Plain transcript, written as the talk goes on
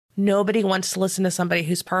nobody wants to listen to somebody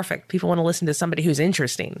who's perfect. People want to listen to somebody who's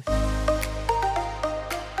interesting.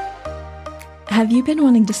 Have you been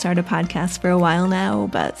wanting to start a podcast for a while now,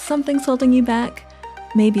 but something's holding you back?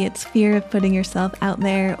 Maybe it's fear of putting yourself out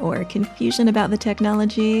there or confusion about the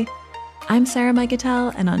technology. I'm Sarah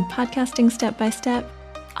Miketel, and on Podcasting Step by Step,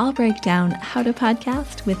 I'll break down how to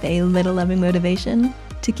podcast with a little loving motivation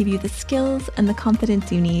to give you the skills and the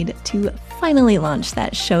confidence you need to finally launch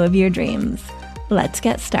that show of your dreams. Let's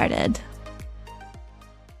get started.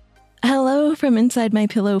 Hello from inside my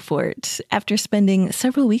pillow fort. After spending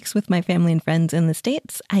several weeks with my family and friends in the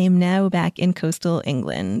States, I am now back in coastal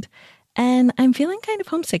England. And I'm feeling kind of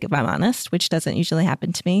homesick, if I'm honest, which doesn't usually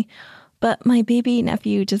happen to me. But my baby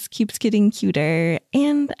nephew just keeps getting cuter,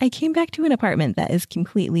 and I came back to an apartment that is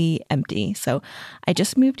completely empty. So I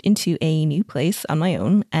just moved into a new place on my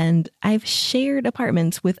own, and I've shared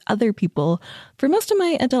apartments with other people for most of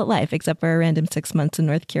my adult life, except for a random 6 months in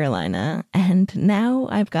North Carolina. And now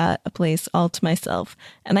I've got a place all to myself,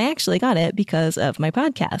 and I actually got it because of my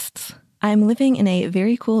podcasts. I'm living in a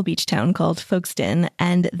very cool beach town called Folkestone,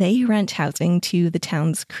 and they rent housing to the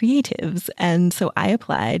town's creatives. And so I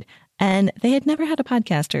applied. And they had never had a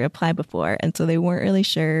podcaster apply before, and so they weren't really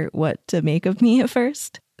sure what to make of me at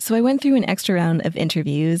first. So I went through an extra round of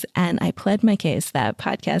interviews, and I pled my case that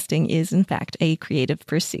podcasting is, in fact, a creative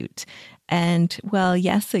pursuit. And while,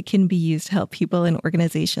 yes, it can be used to help people and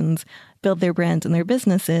organizations build their brands and their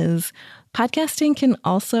businesses, podcasting can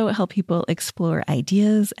also help people explore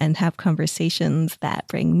ideas and have conversations that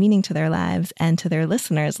bring meaning to their lives and to their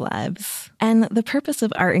listeners' lives. And the purpose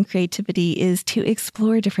of art and creativity is to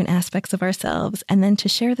explore different aspects of ourselves and then to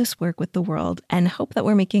share this work with the world and hope that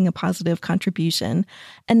we're making a positive contribution.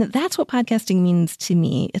 And that's what podcasting means to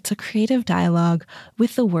me. It's a creative dialogue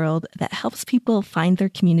with the world that helps people find their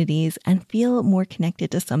communities and feel more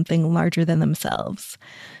connected to something larger than themselves.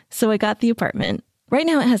 So I got the apartment. Right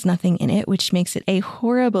now it has nothing in it, which makes it a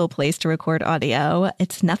horrible place to record audio.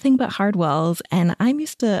 It's nothing but hard walls, and I'm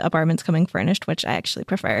used to apartments coming furnished, which I actually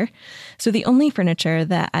prefer. So the only furniture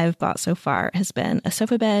that I've bought so far has been a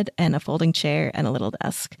sofa bed and a folding chair and a little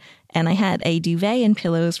desk. And I had a duvet and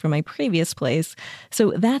pillows from my previous place.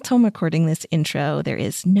 So that's how I'm recording this intro. There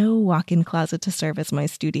is no walk-in closet to serve as my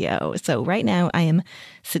studio. So right now I am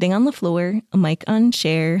sitting on the floor, a mic on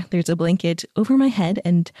chair. There's a blanket over my head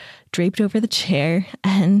and draped over the chair.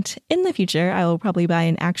 And in the future, I will probably buy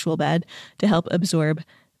an actual bed to help absorb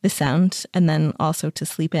the sound and then also to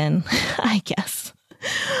sleep in, I guess.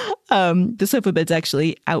 The sofa bed's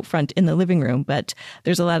actually out front in the living room, but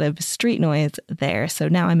there's a lot of street noise there. So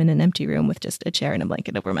now I'm in an empty room with just a chair and a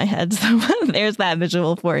blanket over my head. So there's that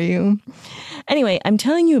visual for you. Anyway, I'm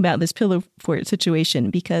telling you about this pillow fort situation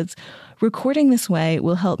because recording this way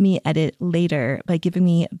will help me edit later by giving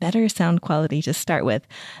me better sound quality to start with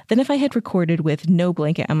than if I had recorded with no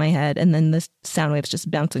blanket on my head and then the sound waves just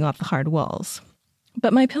bouncing off the hard walls.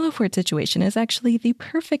 But my pillow fort situation is actually the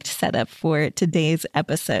perfect setup for today's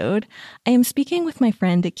episode. I am speaking with my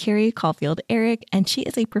friend Carrie Caulfield-Arick, and she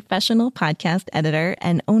is a professional podcast editor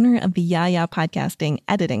and owner of the Yaya Podcasting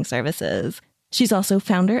editing services. She's also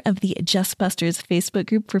founder of the Just Busters Facebook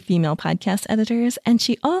group for female podcast editors, and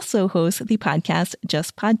she also hosts the podcast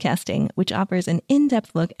Just Podcasting, which offers an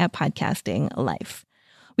in-depth look at podcasting life.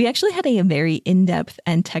 We actually had a very in-depth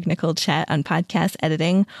and technical chat on podcast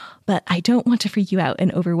editing, but I don't want to freak you out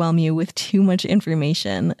and overwhelm you with too much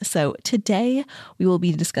information. So today we will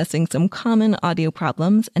be discussing some common audio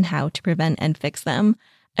problems and how to prevent and fix them.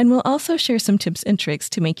 And we'll also share some tips and tricks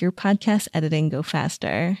to make your podcast editing go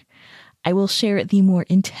faster. I will share the more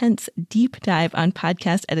intense deep dive on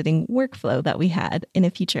podcast editing workflow that we had in a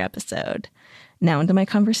future episode. Now into my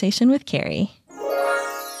conversation with Carrie.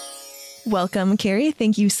 Welcome, Carrie.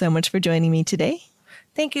 Thank you so much for joining me today.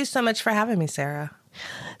 Thank you so much for having me, Sarah.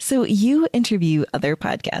 So you interview other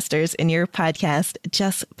podcasters in your podcast,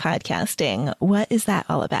 Just Podcasting. What is that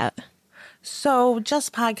all about? So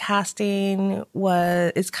Just Podcasting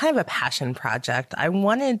is kind of a passion project. I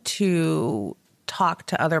wanted to talk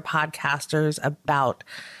to other podcasters about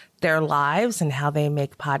their lives and how they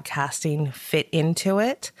make podcasting fit into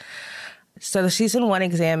it. So the season 1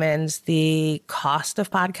 examines the cost of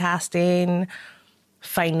podcasting,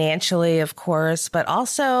 financially, of course, but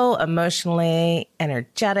also emotionally,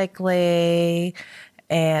 energetically,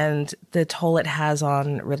 and the toll it has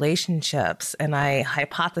on relationships. And I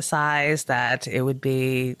hypothesized that it would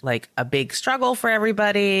be like a big struggle for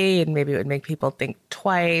everybody and maybe it would make people think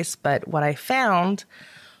twice. But what I found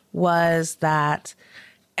was that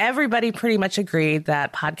everybody pretty much agreed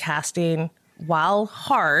that podcasting, while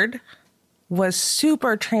hard, was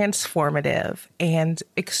super transformative and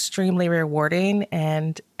extremely rewarding.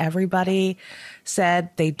 And everybody said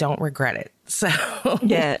they don't regret it. So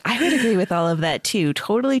yeah, I would agree with all of that too.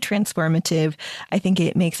 Totally transformative. I think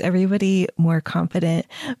it makes everybody more confident,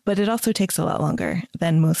 but it also takes a lot longer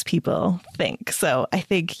than most people think. So I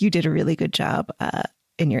think you did a really good job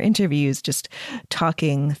in your interviews, just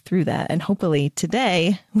talking through that. And hopefully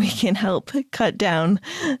today we can help cut down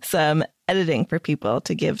some editing for people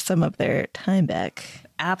to give some of their time back.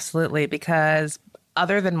 Absolutely, because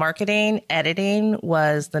other than marketing, editing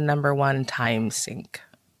was the number one time sink.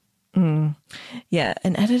 Yeah.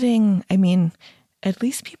 And editing, I mean, at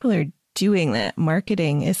least people are doing that.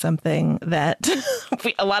 Marketing is something that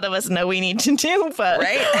a lot of us know we need to do, but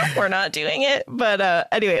we're not doing it. But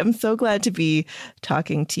anyway, I'm so glad to be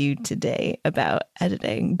talking to you today about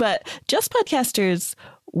editing. But Just Podcasters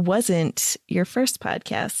wasn't your first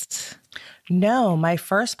podcast. No, my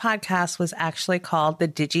first podcast was actually called The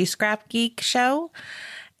DigiScrap Geek Show.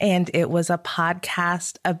 And it was a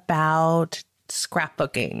podcast about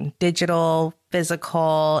scrapbooking, digital,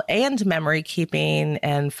 physical, and memory keeping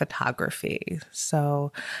and photography.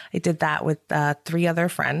 So I did that with 3 other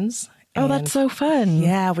friends. Oh, that's so fun.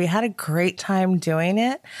 Yeah, we had a great time doing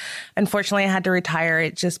it. Unfortunately, I had to retire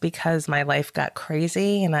it just because my life got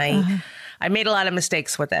crazy and I made a lot of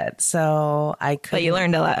mistakes with it. So I couldn't. But you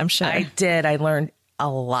learned a lot, I'm sure. I did. I learned a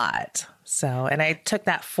lot. So, and I took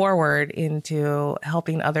that forward into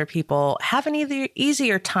helping other people have an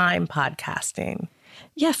easier time podcasting.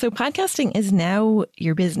 Yeah. So podcasting is now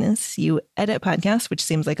your business. You edit podcasts, which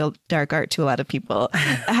seems like a dark art to a lot of people.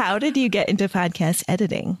 How did you get into podcast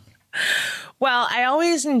editing? Well, I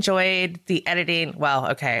always enjoyed the editing.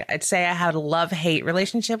 Well, okay, I'd say I had a love-hate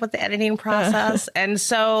relationship with the editing process. And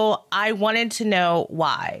so I wanted to know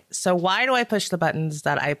why. So why do I push the buttons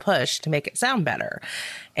that I push to make it sound better?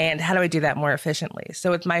 And how do I do that more efficiently? So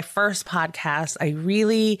with my first podcast,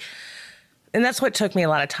 and that's what took me a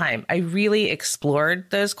lot of time. I really explored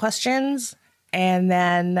those questions. And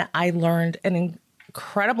then I learned an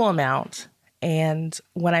incredible amount. And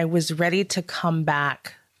when I was ready to come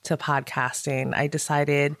back to podcasting, I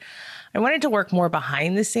decided I wanted to work more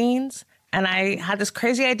behind the scenes. And I had this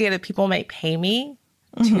crazy idea that people might pay me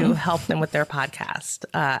to help them with their podcast.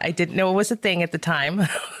 I didn't know it was a thing at the time. And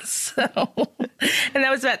that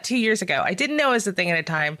was about 2 years ago. I didn't know it was a thing at a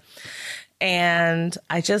time. And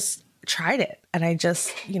I just tried it. And I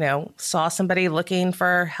just, saw somebody looking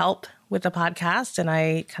for help with the podcast. And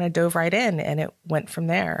I kind of dove right in and it went from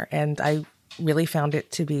there. And I really found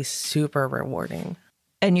it to be super rewarding.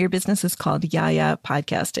 And your business is called Yaya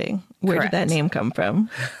Podcasting. Where Correct. Did that name come from?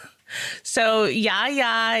 So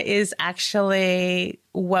Yaya is actually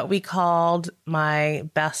what we called my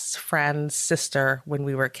best friend's sister when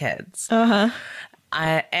we were kids.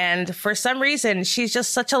 And for some reason, she's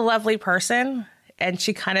just such a lovely person. And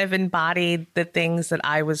she kind of embodied the things that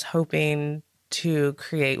I was hoping to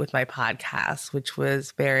create with my podcast, which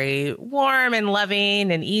was very warm and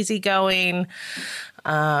loving and easygoing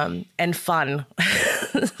and fun.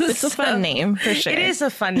 It's a fun name, for sure. It is a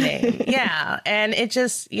fun name. Yeah. And it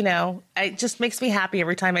just, it just makes me happy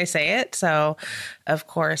every time I say it. So, of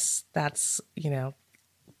course, that's,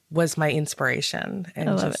 was my inspiration.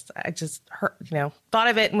 And I just heard, thought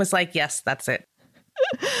of it and was like, yes, that's it.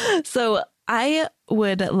 So I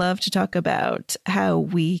would love to talk about how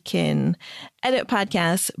we can edit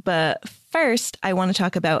podcasts, but first I want to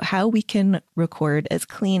talk about how we can record as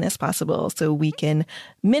clean as possible so we can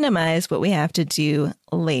minimize what we have to do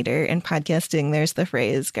later. In podcasting, there's the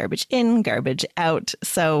phrase garbage in, garbage out.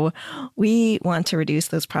 So we want to reduce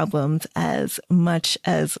those problems as much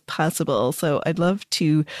as possible. So I'd love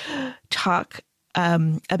to talk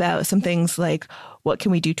about some things like what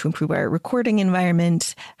can we do to improve our recording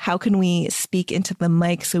environment? How can we speak into the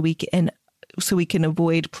mic so we can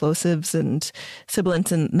avoid plosives and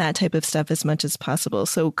sibilants and that type of stuff as much as possible?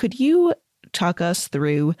 So could you talk us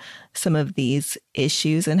through some of these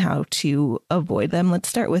issues and how to avoid them? Let's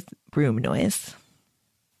start with room noise.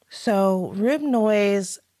 So room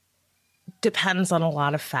noise depends on a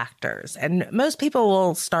lot of factors. And most people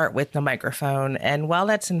will start with the microphone. And while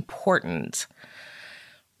that's important,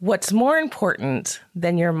 what's more important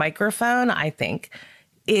than your microphone, I think,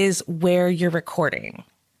 is where you're recording.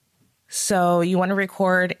 So you want to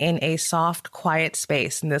record in a soft, quiet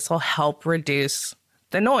space, and this will help reduce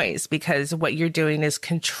the noise because what you're doing is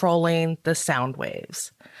controlling the sound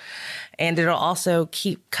waves. And it'll also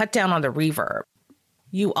cut down on the reverb.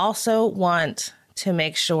 You also want to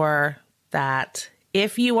make sure that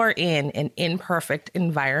if you are in an imperfect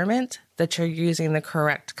environment, that you're using the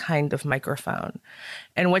correct kind of microphone.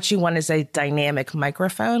 And what you want is a dynamic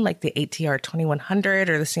microphone like the ATR 2100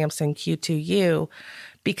 or the Samson Q2U,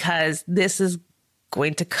 because this is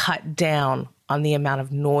going to cut down on the amount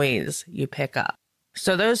of noise you pick up.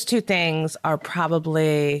 So those two things are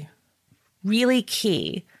probably really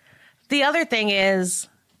key. The other thing is,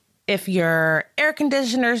 if your air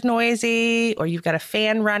conditioner's noisy or you've got a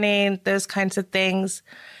fan running, those kinds of things,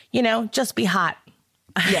 just be hot.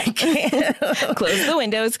 Yeah. Close the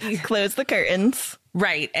windows, close the curtains.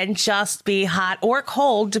 Right. And just be hot or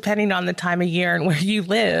cold, depending on the time of year and where you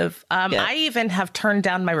live. I even have turned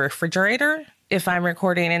down my refrigerator if I'm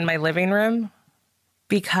recording in my living room,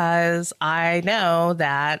 because I know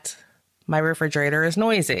that my refrigerator is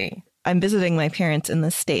noisy. I'm visiting my parents in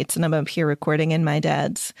the States, and I'm up here recording in my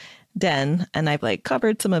dad's den, and I've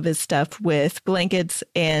covered some of his stuff with blankets,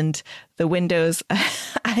 and the windows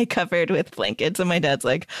I covered with blankets, and my dad's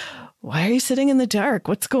like, "Why are you sitting in the dark?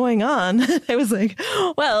 What's going on?" I was like,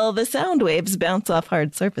 "Well, the sound waves bounce off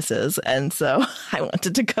hard surfaces, and so I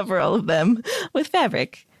wanted to cover all of them with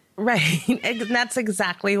fabric." Right. And that's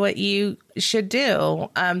exactly what you should do.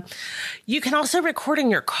 You can also record in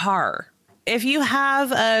your car. If you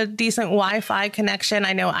have a decent Wi-Fi connection,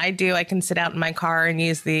 I know I do. I can sit out in my car and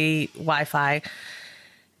use the Wi-Fi.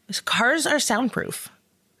 Cars are soundproof,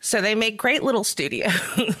 so they make great little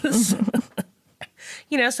studios.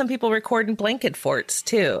 Some people record in blanket forts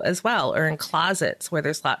too, as well, or in closets where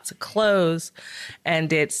there's lots of clothes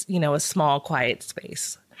and it's, a small, quiet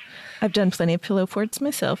space. I've done plenty of pillow forts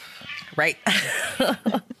myself. Right.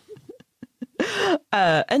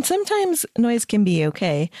 And sometimes noise can be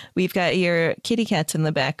okay. We've got your kitty cats in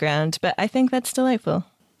the background, but I think that's delightful.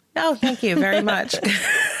 Oh, thank you very much.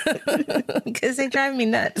 Because they drive me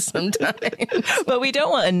nuts sometimes. But we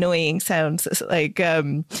don't want annoying sounds.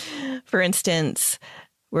 For instance,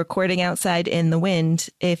 recording outside in the wind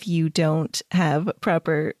if you don't have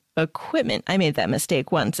proper equipment. I made that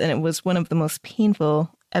mistake once, and it was one of the most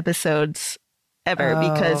painful episodes ever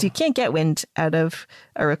because you can't get wind out of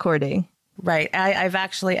a recording. Right. I've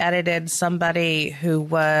actually edited somebody who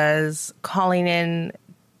was calling in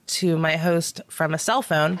to my host from a cell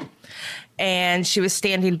phone, and she was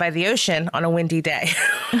standing by the ocean on a windy day.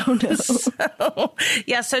 Oh,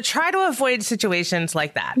 no. So try to avoid situations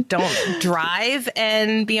like that. Don't drive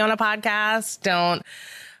and be on a podcast. Don't,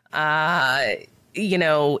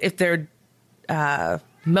 if they're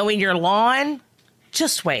mowing your lawn,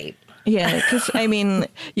 just wait. Yeah, because,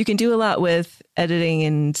 you can do a lot with editing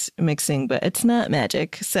and mixing, but it's not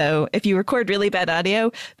magic. So if you record really bad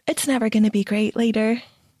audio, it's never going to be great later.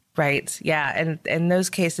 Right. Yeah. And in those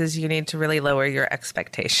cases, you need to really lower your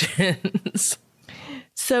expectations.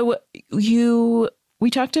 So we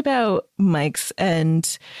talked about mics,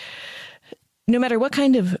 and no matter what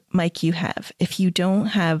kind of mic you have, if you don't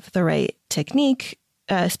have the right technique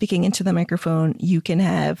speaking into the microphone, you can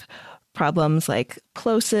have problems like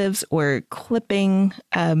plosives or clipping.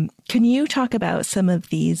 Can you talk about some of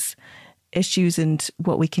these issues and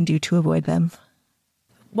what we can do to avoid them?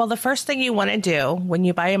 Well, the first thing you want to do when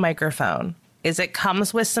you buy a microphone is it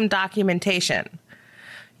comes with some documentation.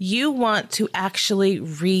 You want to actually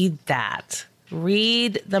read that.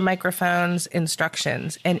 Read the microphone's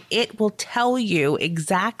instructions, and it will tell you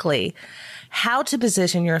exactly how to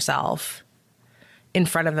position yourself in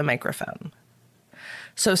front of the microphone.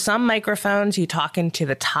 So some microphones you talk into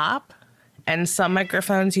the top, and some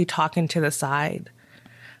microphones you talk into the side.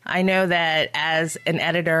 I know that as an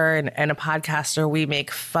editor and a podcaster, we make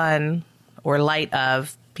fun or light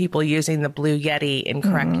of people using the Blue Yeti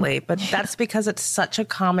incorrectly, but that's because it's such a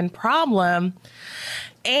common problem.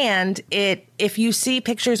 And if you see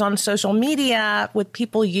pictures on social media with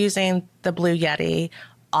people using the Blue Yeti,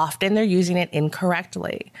 often they're using it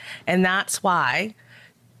incorrectly. And that's why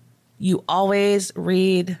you always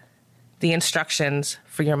read the instructions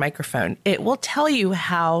for your microphone. It will tell you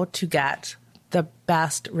how to get the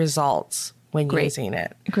best results when using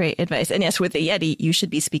it. Great advice. And yes, with the Yeti, you should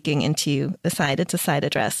be speaking into the side. It's a side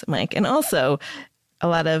address mic. And also, a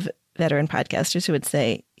lot of veteran podcasters who would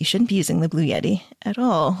say you shouldn't be using the Blue Yeti at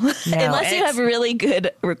all, unless you have a really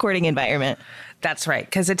good recording environment. That's right,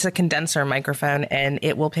 because it's a condenser microphone, and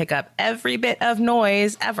it will pick up every bit of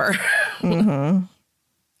noise ever. Mm-hmm.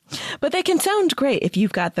 But they can sound great if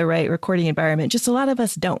you've got the right recording environment. Just a lot of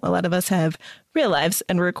us don't. A lot of us have real lives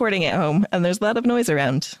and we're recording at home, and there's a lot of noise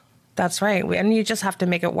around. That's right. And you just have to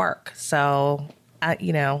make it work. So,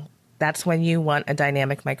 that's when you want a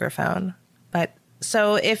dynamic microphone. But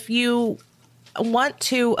so if you want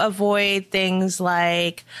to avoid things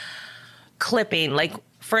like clipping, like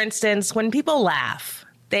for instance, when people laugh,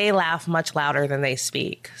 they laugh much louder than they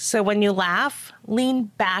speak. So when you laugh, lean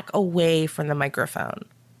back away from the microphone.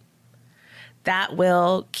 That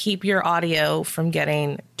will keep your audio from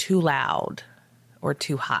getting too loud or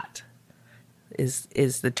too hot, is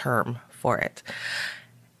the term for it.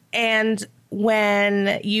 And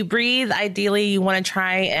when you breathe, ideally you want to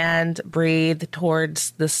try and breathe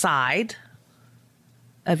towards the side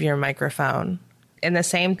of your microphone. And the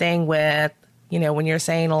same thing with, when you're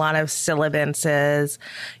saying a lot of sibilances,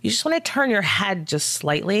 you just want to turn your head just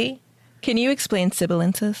slightly. Can you explain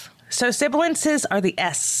sibilances? So sibilances are the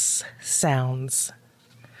S sounds.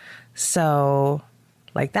 So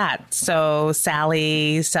like that. So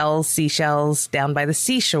Sally sells seashells down by the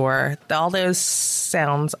seashore. All those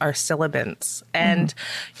sounds are sibilants. And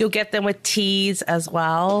you'll get them with T's as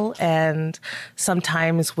well. And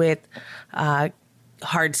sometimes with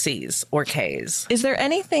hard C's or K's. Is there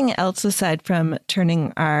anything else aside from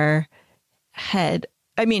turning our head?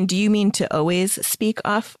 I mean, do you mean to always speak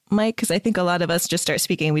off mic? Because I think a lot of us just start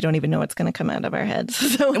speaking and we don't even know what's going to come out of our heads.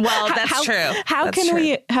 So well, that's true. How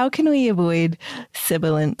can we avoid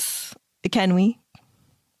sibilance? Can we?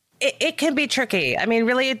 It can be tricky. I mean,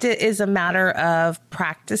 really, it is a matter of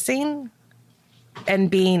practicing and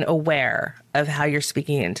being aware of how you're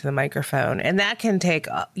speaking into the microphone. And that can take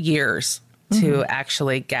years to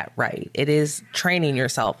actually get right. It is training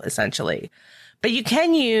yourself, essentially. But you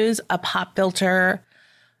can use a pop filter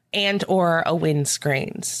and or a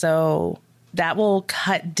windscreen. So that will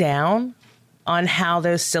cut down on how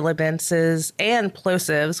those sibilances and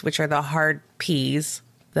plosives, which are the hard P's,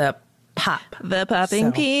 the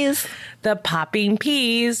popping P's,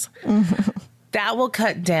 that will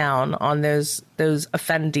cut down on those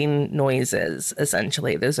offending noises,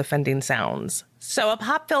 essentially, those offending sounds. So a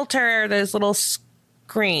pop filter, those little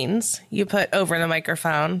screens you put over the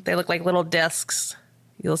microphone, they look like little discs.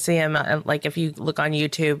 You'll see them, like if you look on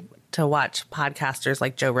YouTube to watch podcasters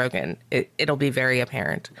like Joe Rogan, it'll be very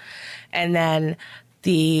apparent. And then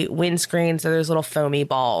the windscreens are those little foamy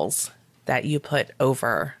balls that you put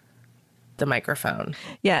over the microphone.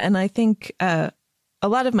 Yeah, and I think a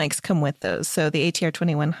lot of mics come with those. So the ATR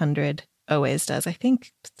 2100 always does. I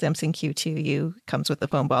think Samson Q2U comes with the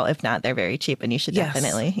foam ball. If not, they're very cheap and you should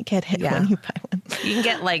definitely get it when you buy one. You can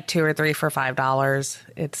get like 2 or 3 for $5.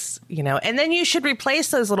 It's, and then you should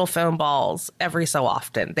replace those little foam balls every so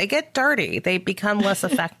often. They get dirty. They become less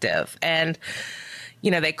effective and,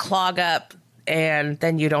 they clog up and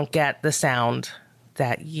then you don't get the sound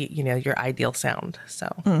that, your ideal sound.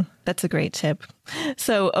 So that's a great tip.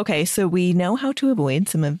 So we know how to avoid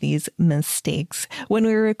some of these mistakes. When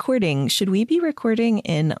we're recording, should we be recording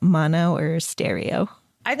in mono or stereo?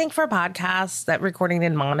 I think for podcasts that recording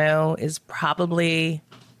in mono is probably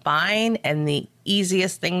fine and the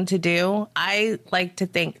easiest thing to do. I like to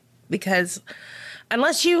think because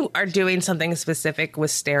unless you are doing something specific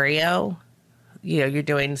with stereo, you're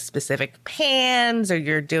doing specific pans or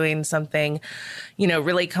you're doing something,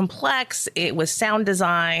 really complex with sound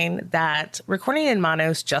design, that recording in mono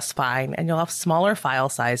is just fine. And you'll have smaller file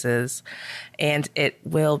sizes and it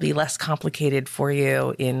will be less complicated for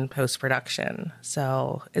you in post-production.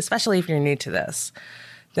 So especially if you're new to this,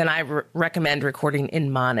 then I recommend recording in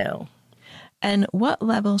mono. And what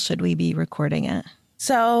level should we be recording at?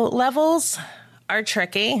 So levels are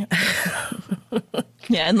tricky.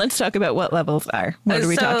 Yeah, and let's talk about what levels are. What are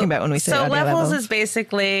we talking about when we say audio levels? Levels is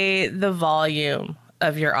basically the volume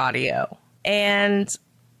of your audio. And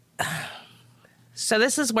so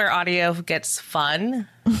this is where audio gets fun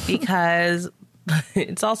because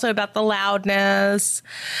it's also about the loudness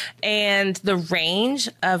and the range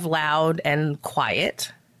of loud and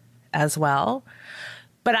quiet as well.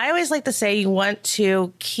 But I always like to say you want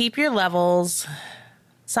to keep your levels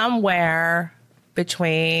somewhere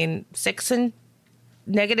between -6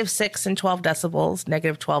 and 12 decibels,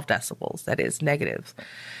 -12 decibels. That is negative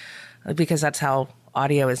because that's how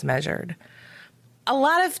audio is measured. A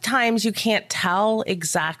lot of times you can't tell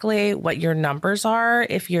exactly what your numbers are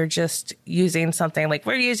if you're just using something like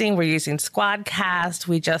we're using Squadcast.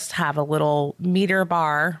 We just have a little meter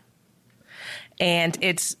bar and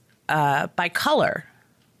it's by color.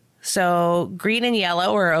 So green and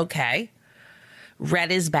yellow are okay.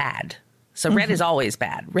 Red is bad. So red is always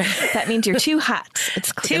bad. That means you're too hot.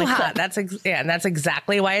 It's too hot. And that's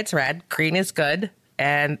exactly why it's red. Green is good.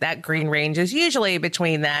 And that green range is usually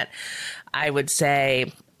between that, I would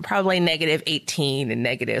say, probably -18 and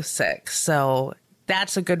 -6. So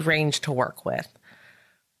that's a good range to work with.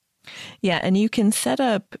 Yeah. And you can set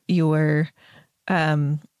up your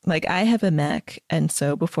Like I have a Mac, and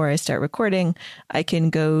so before I start recording, I can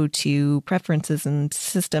go to preferences and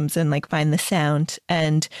systems and like find the sound,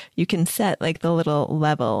 and you can set like the little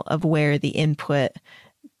level of where the input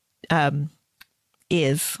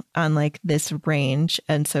is on like this range.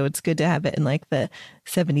 And so it's good to have it in like the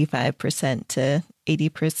 75% to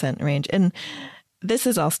 80% range. And this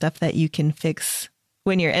is all stuff that you can fix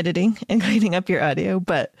when you're editing and cleaning up your audio.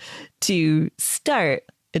 But to start,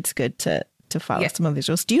 it's good to follow some of these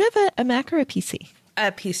rules. Do you have a Mac or a PC?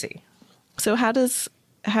 A PC. So how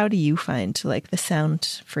do you find like the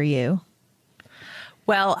sound for you?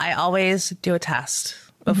 Well, I always do a test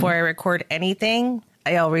before I record anything.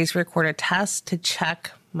 I always record a test to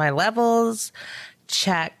check my levels,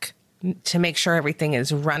 check to make sure everything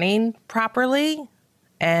is running properly,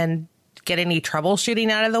 and get any troubleshooting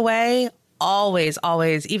out of the way. Always,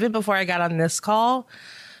 even before I got on this call,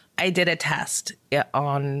 I did a test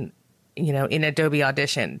on, in Adobe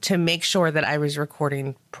Audition to make sure that I was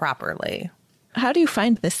recording properly. How do you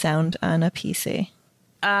find the sound on a PC?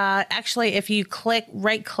 Actually, if you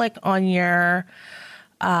right click on your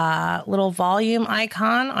little volume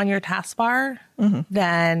icon on your taskbar,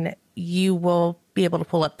 then you will be able to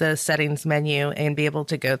pull up the settings menu and be able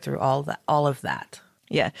to go through all of that.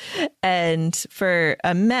 Yeah. And for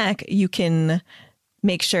a Mac, you can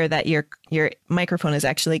make sure that your microphone is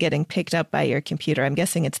actually getting picked up by your computer. I'm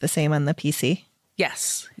guessing it's the same on the PC.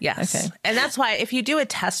 Yes. Okay. And that's why if you do a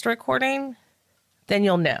test recording, then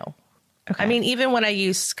you'll know. Okay. I mean, even when I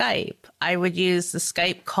use Skype, I would use the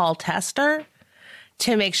Skype call tester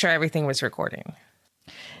to make sure everything was recording.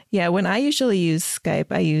 Yeah, when I usually use Skype,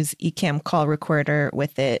 I use Ecamm Call Recorder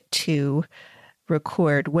with it to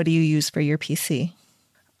record. What do you use for your PC?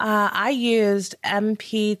 I used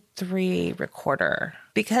MP3 recorder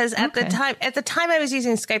because at the time I was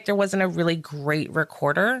using Skype, there wasn't a really great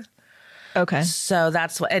recorder. Okay. So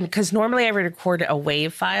that's what, and because normally I would record a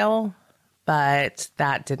WAV file, but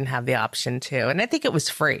that didn't have the option to. And I think it was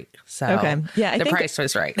free. So yeah, the price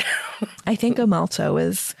was right. I think Omalto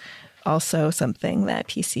is also something that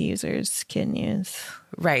PC users can use.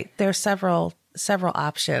 Right. There's several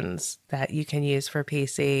options that you can use for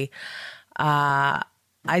PC.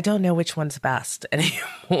 I don't know which one's best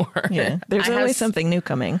anymore. Yeah, there's always something new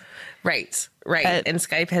coming. Right. And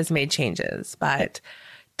Skype has made changes, but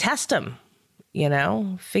test them,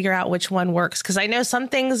 figure out which one works. Because I know some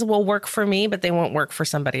things will work for me, but they won't work for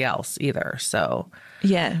somebody else either. So,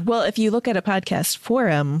 yeah. Well, if you look at a podcast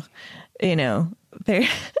forum, they're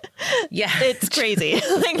it's crazy.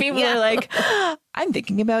 Like people are like, I'm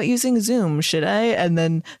thinking about using Zoom. Should I? And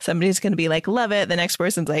then somebody's going to be like, love it. The next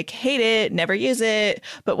person's like, hate it, never use it.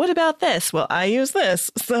 But what about this? Well, I use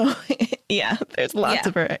this. So yeah, there's lots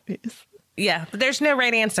of varieties. Yeah, but there's no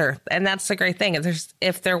right answer. And that's the great thing.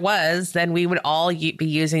 If there was, then we would all be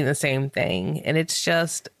using the same thing. And it's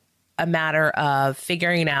just a matter of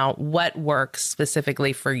figuring out what works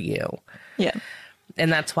specifically for you. Yeah. And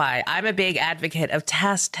that's why I'm a big advocate of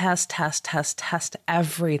test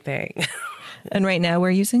everything. And right now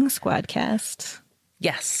we're using Squadcast.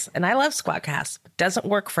 Yes. And I love Squadcast. It doesn't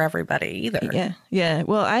work for everybody either. Yeah.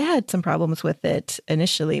 Well, I had some problems with it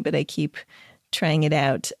initially, but I keep trying it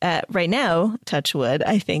out. Right now, touch wood,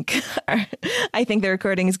 I think the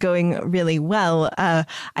recording is going really well. I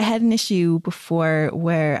had an issue before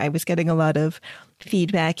where I was getting a lot of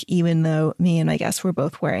feedback, even though me and my guest were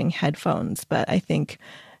both wearing headphones. But I think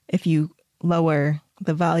if you lower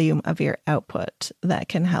the volume of your output, that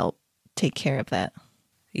can help take care of that.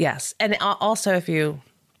 Yes. And also if you,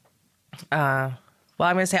 I'm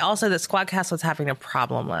going to say also that Squadcast was having a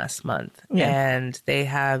problem last month, and they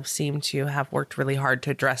seemed to have worked really hard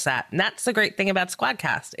to address that. And that's the great thing about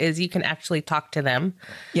Squadcast is you can actually talk to them.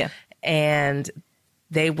 Yeah. And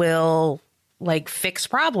they will fix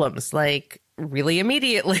problems really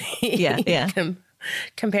immediately. Yeah.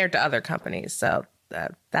 Compared to other companies. So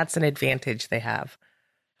that's an advantage they have.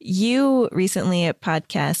 You recently at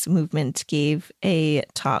Podcast Movement gave a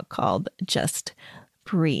talk called Just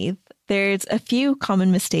Breathe. There's a few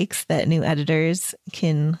common mistakes that new editors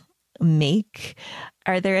can make.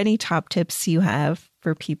 Are there any top tips you have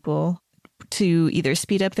for people to either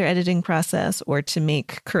speed up their editing process or to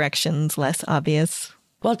make corrections less obvious?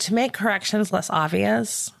 Well, to make corrections less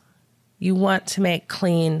obvious, you want to make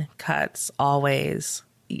clean cuts always.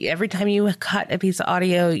 Every time you cut a piece of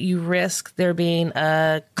audio, you risk there being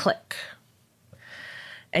a click.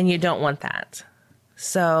 And you don't want that.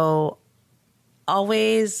 So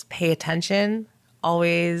always pay attention.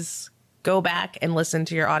 Always go back and listen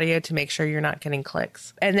to your audio to make sure you're not getting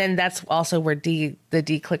clicks. And then that's also where the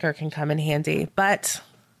declicker can come in handy. But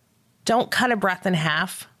don't cut a breath in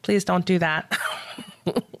half. Please don't do that.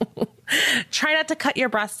 Try not to cut your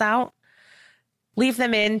breaths out. Leave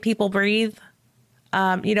them in. People breathe.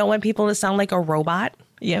 You don't want people to sound like a robot.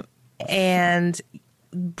 Yep. And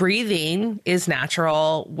breathing is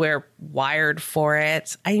natural. We're wired for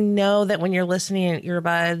it. I know that when you're listening in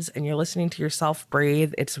earbuds and you're listening to yourself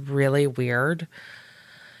breathe, it's really weird.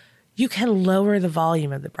 You can lower the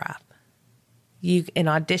volume of the breath. In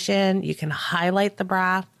Audition, you can highlight the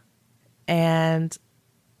breath. And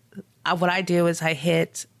what I do is I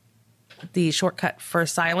hit the shortcut for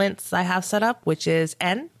silence I have set up, which is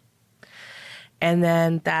N. And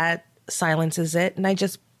then that silences it. And I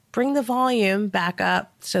just bring the volume back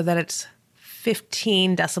up so that it's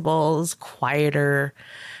 15 decibels quieter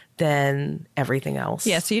than everything else.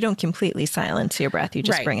 Yeah, so you don't completely silence your breath. You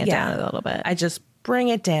just bring it down a little bit. I just bring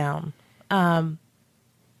it down.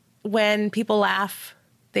 When people laugh,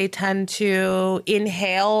 they tend to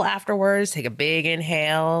inhale afterwards, take a big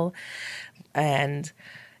inhale. And,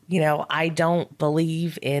 I don't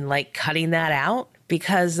believe in like cutting that out,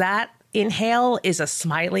 because that inhale is a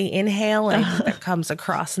smiley inhale, and I think that comes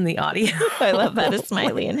across in the audio. I love that, a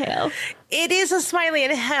smiley inhale. It is a smiley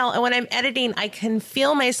inhale. And when I'm editing, I can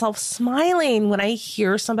feel myself smiling when I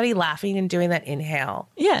hear somebody laughing and doing that inhale.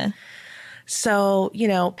 Yeah. So,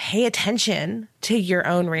 pay attention to your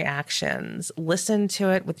own reactions. Listen to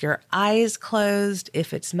it with your eyes closed.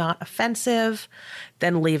 If it's not offensive,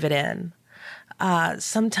 then leave it in.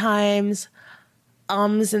 Sometimes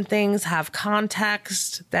and things have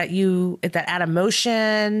context that add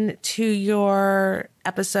emotion to your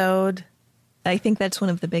episode. I think that's one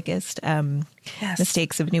of the biggest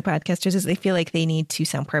mistakes of new podcasters is they feel like they need to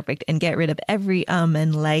sound perfect and get rid of every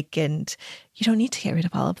and like, and you don't need to get rid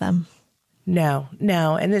of all of them. No.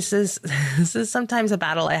 And this is sometimes a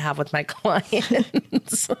battle I have with my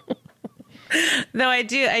clients. Though I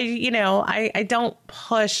don't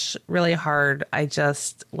push really hard. I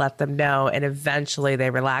just let them know, and eventually they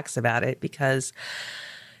relax about it, because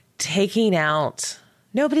taking out,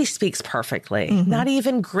 nobody speaks perfectly. Mm-hmm. Not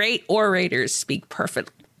even great orators speak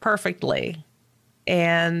perfectly.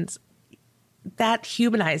 And that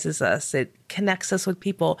humanizes us. It connects us with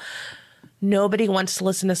people. Nobody wants to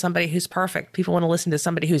listen to somebody who's perfect. People want to listen to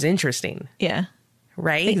somebody who's interesting. Yeah.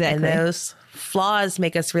 Right? Exactly. And those flaws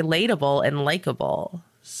make us relatable and likable.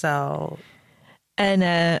 So.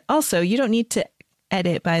 And also, you don't need to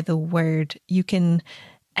edit by the word. You can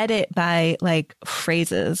edit by like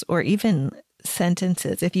phrases or even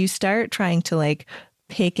sentences. If you start trying to like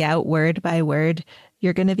pick out word by word,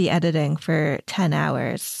 you're going to be editing for 10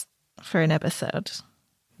 hours for an episode.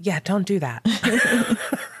 Yeah, don't do that.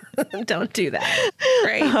 Don't do that.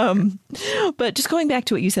 Right. But just going back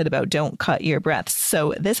to what you said about don't cut your breaths.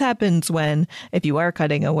 So this happens if you are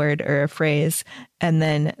cutting a word or a phrase, and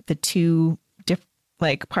then the two new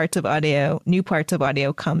parts of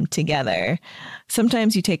audio come together.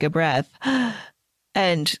 Sometimes you take a breath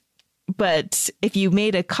but if you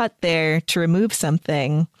made a cut there to remove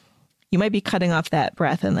something, you might be cutting off that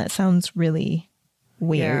breath, and that sounds really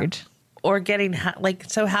weird. Yeah. Or getting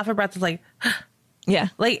so half a breath is like, yeah,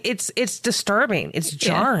 like it's disturbing. It's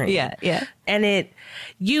jarring. Yeah. And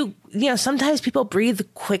sometimes people breathe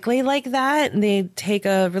quickly like that, and they take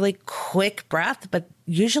a really quick breath, but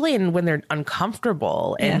usually when they're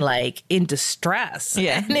uncomfortable and like in distress.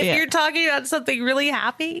 Yeah. And if you're talking about something really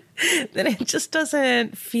happy, then it just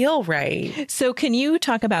doesn't feel right. So can you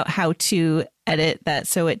talk about how to edit that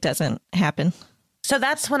so it doesn't happen? So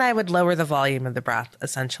that's when I would lower the volume of the breath,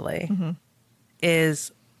 essentially. Mm-hmm.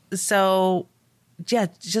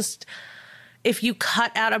 Just if you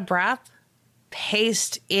cut out a breath,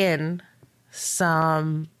 paste in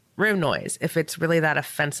some room noise if it's really that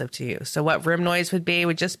offensive to you. So what room noise would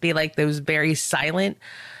just be like those very silent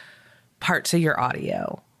parts of your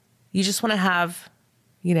audio. You just want to have,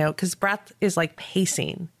 because breath is like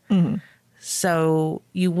pacing. Mm-hmm. So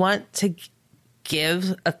you want to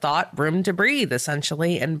give a thought room to breathe,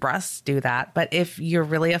 essentially, and breaths do that. But if you're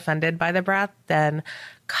really offended by the breath, then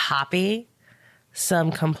copy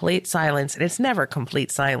some complete silence. And it's never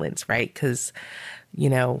complete silence, right? Because,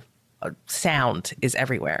 sound is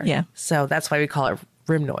everywhere. Yeah. So that's why we call it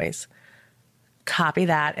room noise. Copy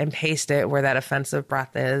that and paste it where that offensive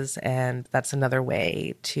breath is. And that's another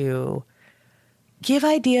way to give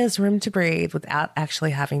ideas room to breathe without actually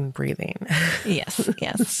having breathing.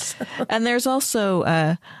 Yes. And there's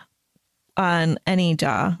also on any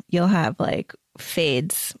DAW, you'll have like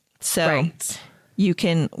fades. So you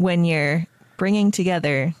can, when you're bringing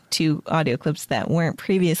together two audio clips that weren't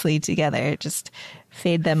previously together, just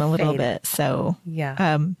fade them a little bit. So you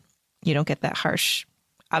don't get that harsh,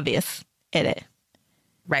 obvious edit.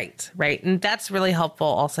 Right, right. And that's really helpful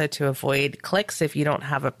also to avoid clicks if you don't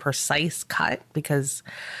have a precise cut, because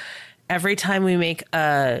every time we make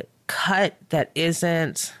a cut that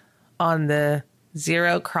isn't on the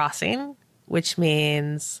zero crossing, which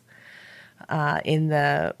means in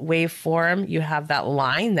the waveform, you have that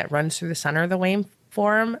line that runs through the center of the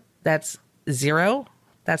waveform. That's zero.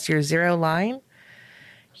 That's your zero line.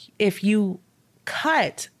 If you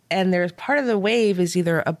cut and there's part of the wave is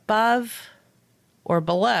either above or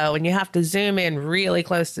below, and you have to zoom in really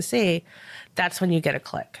close to see, that's when you get a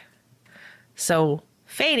click. So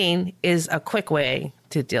fading is a quick way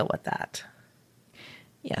to deal with that.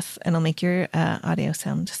 Yes, and it'll make your audio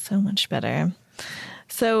sound so much better.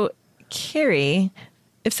 So, Carrie,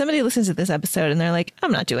 if somebody listens to this episode and they're like,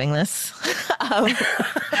 I'm not doing this,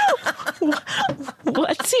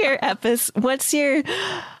 what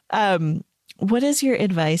is your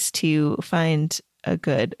advice to find a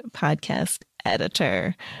good podcast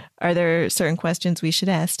editor? Are there certain questions we should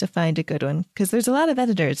ask to find a good one? Because there's a lot of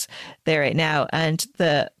editors there right now, and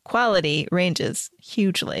the quality ranges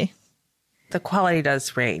hugely. The quality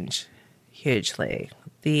does range hugely.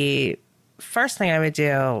 The first thing I would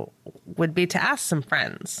do would be to ask some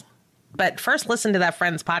friends, but first listen to that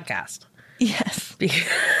friend's podcast. Yes.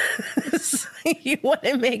 Because you want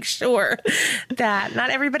to make sure that not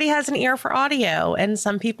everybody has an ear for audio, and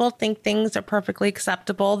some people think things are perfectly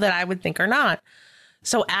acceptable that I would think are not.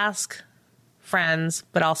 So ask friends,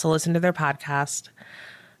 but also listen to their podcast.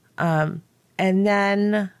 And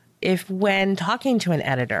then when talking to an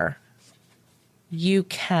editor, you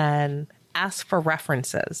can ask for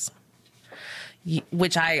references,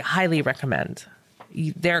 which I highly recommend.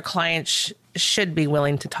 Their clients should be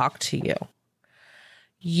willing to talk to you.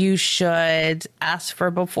 You should ask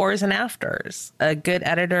for befores and afters. A good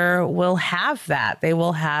editor will have that. They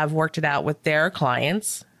will have worked it out with their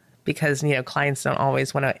clients, because, clients don't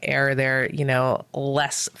always want to air their,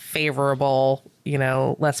 less favorable,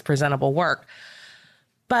 less presentable work.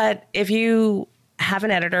 But if you have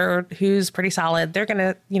an editor who's pretty solid, they're going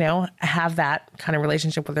to, have that kind of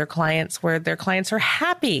relationship with their clients where their clients are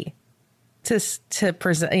happy to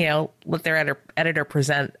present, let their editor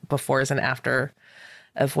present befores and after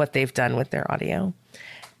of what they've done with their audio.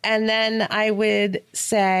 And then I would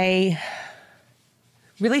say,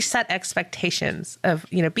 really set expectations of,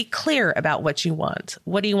 be clear about what you want.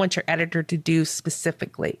 What do you want your editor to do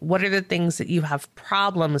specifically? What are the things that you have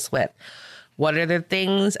problems with? What are the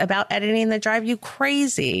things about editing that drive you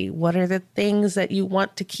crazy? What are the things that you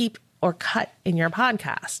want to keep or cut in your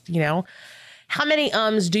podcast? How many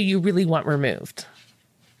ums do you really want removed?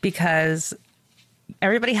 Because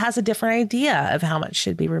everybody has a different idea of how much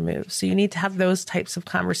should be removed. So you need to have those types of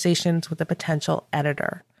conversations with a potential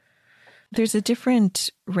editor. There's a different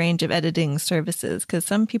range of editing services, because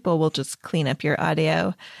some people will just clean up your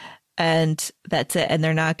audio and that's it. And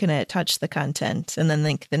they're not going to touch the content. And then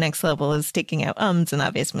the next level is taking out ums and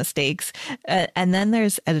obvious mistakes. And then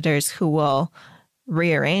there's editors who will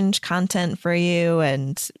rearrange content for you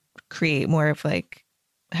and create more of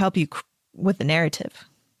help you with the narrative.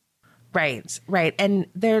 Right. And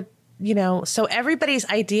they're, so everybody's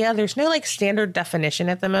idea, there's no standard definition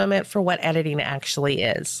at the moment for what editing actually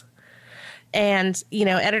is. And,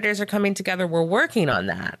 editors are coming together. We're working on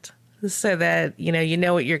that so that, you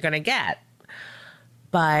know what you're going to get.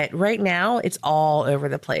 But right now it's all over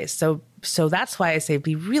the place. So that's why I say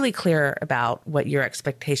be really clear about what your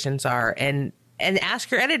expectations are, and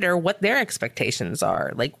ask your editor what their expectations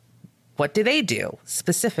are. What do they do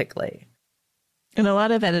specifically? And a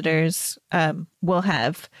lot of editors will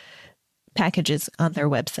have packages on their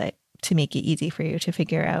website to make it easy for you to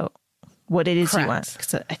figure out what it is you want.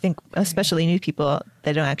 Because I think especially new people,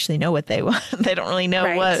 they don't actually know what they want. They don't really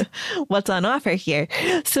know what's on offer here.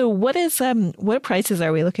 So what prices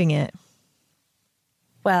are we looking at?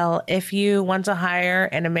 Well, if you want to hire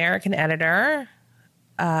an American editor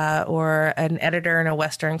or an editor in a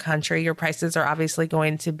Western country, your prices are obviously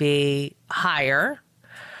going to be higher.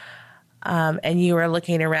 And you are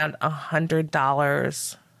looking around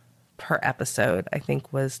 $100 per episode, I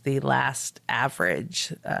think was the last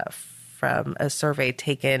average from a survey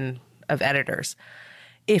taken of editors.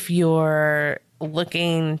 If you're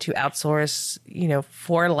looking to outsource,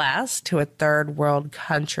 for less to a third world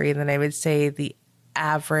country, then I would say the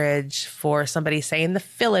average for somebody, say in the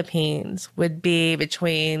Philippines, would be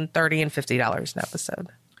between $30 and $50 an episode.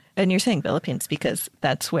 And you're saying Philippines because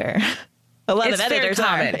that's where a lot of editors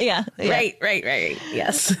are. Yeah. Right.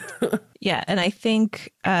 Yes. Yeah. And I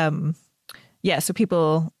think, so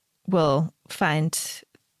people will find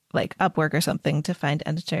like Upwork or something to find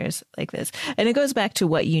editors like this. And it goes back to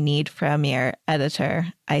what you need from your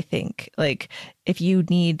editor, I think. Like if you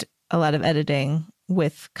need a lot of editing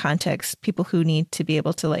with context, people who need to be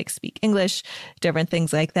able to like speak English, different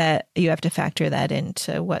things like that, you have to factor that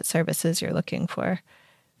into what services you're looking for.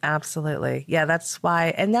 Absolutely. Yeah, that's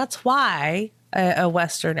why. And that's why a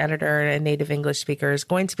Western editor and a native English speaker is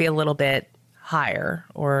going to be a little bit higher,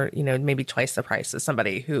 or, you know, maybe twice the price as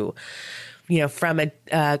somebody who, you know, from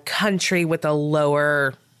a country with a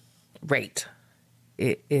lower rate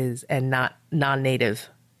is, and not non-native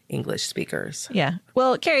English speakers. Yeah.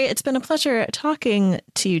 Well, Carrie, it's been a pleasure talking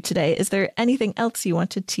to you today. Is there anything else you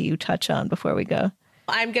wanted to touch on before we go?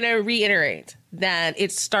 I'm going to reiterate that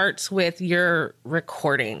it starts with your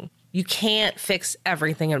recording. You can't fix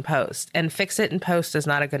everything in post, and fix it in post is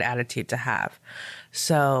not a good attitude to have.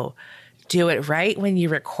 So do it right when you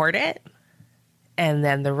record it, and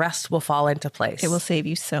then the rest will fall into place. It will save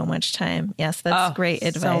you so much time. Yes, that's great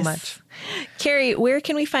advice. So much. Carrie, where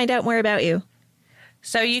can we find out more about you?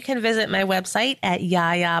 So you can visit my website at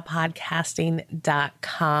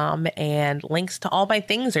yayapodcasting.com, and links to all my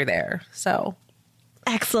things are there. So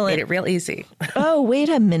excellent. Made it real easy. Oh, wait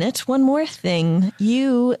a minute. One more thing.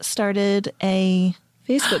 You started a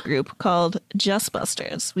Facebook group called Just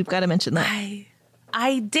Busters. We've got to mention that.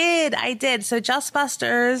 I did. So Just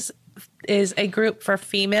Busters is a group for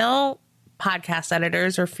female podcast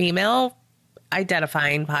editors, or female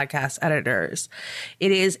identifying podcast editors.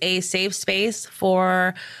 It is a safe space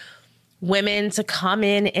for women to come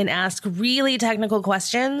in and ask really technical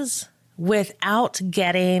questions without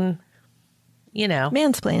getting, you know,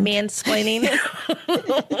 mansplaining.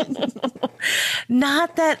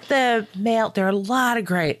 Not that there are a lot of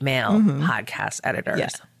great male podcast editors. Yeah.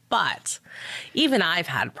 But even I've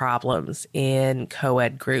had problems in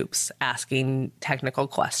co-ed groups asking technical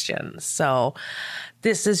questions. So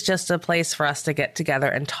this is just a place for us to get together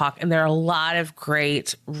and talk. And there are a lot of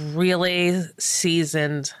great, really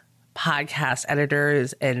seasoned podcast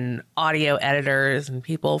editors and audio editors and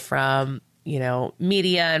people from, you know,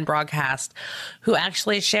 media and broadcast who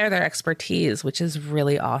actually share their expertise, which is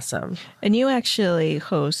really awesome. And you actually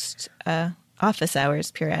host office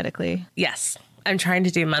hours periodically. Yes. I'm trying to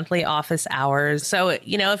do monthly office hours. So,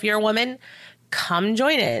 you know, if you're a woman, come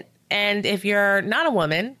join it. And if you're not a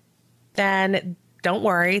woman, then don't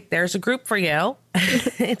worry. There's a group for you.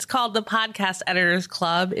 It's called the Podcast Editors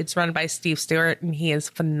Club. It's run by Steve Stewart, and he is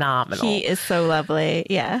phenomenal. He is so lovely.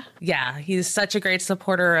 Yeah. Yeah. He's such a great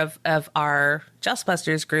supporter of our Just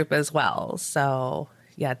Busters group as well. So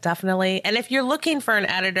yeah, definitely. And if you're looking for an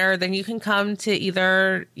editor, then you can come to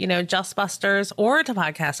either, you know, Just Busters or to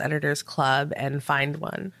Podcast Editors Club and find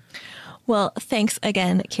one. Well, thanks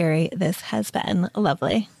again, Carrie. This has been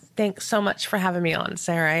lovely. Thanks so much for having me on,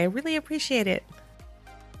 Sarah. I really appreciate it.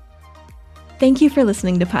 Thank you for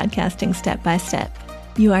listening to Podcasting Step by Step.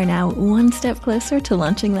 You are now one step closer to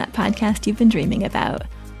launching that podcast you've been dreaming about.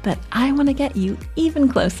 But I want to get you even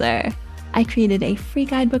closer. I created a free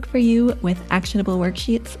guidebook for you with actionable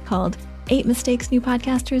worksheets called 8 Mistakes New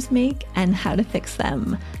Podcasters Make and How to Fix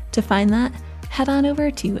Them. To find that, head on over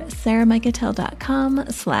to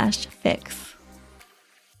sarahmikatell.com/fix.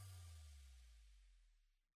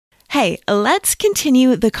 Hey, let's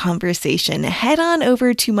continue the conversation. Head on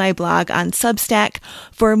over to my blog on Substack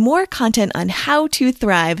for more content on how to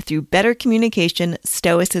thrive through better communication,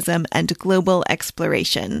 stoicism, and global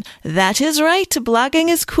exploration. That is right, blogging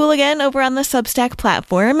is cool again over on the Substack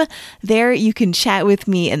platform. There you can chat with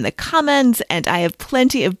me in the comments, and I have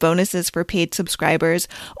plenty of bonuses for paid subscribers,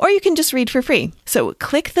 or you can just read for free. So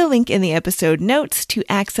click the link in the episode notes to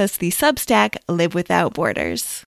access the Substack Live Without Borders.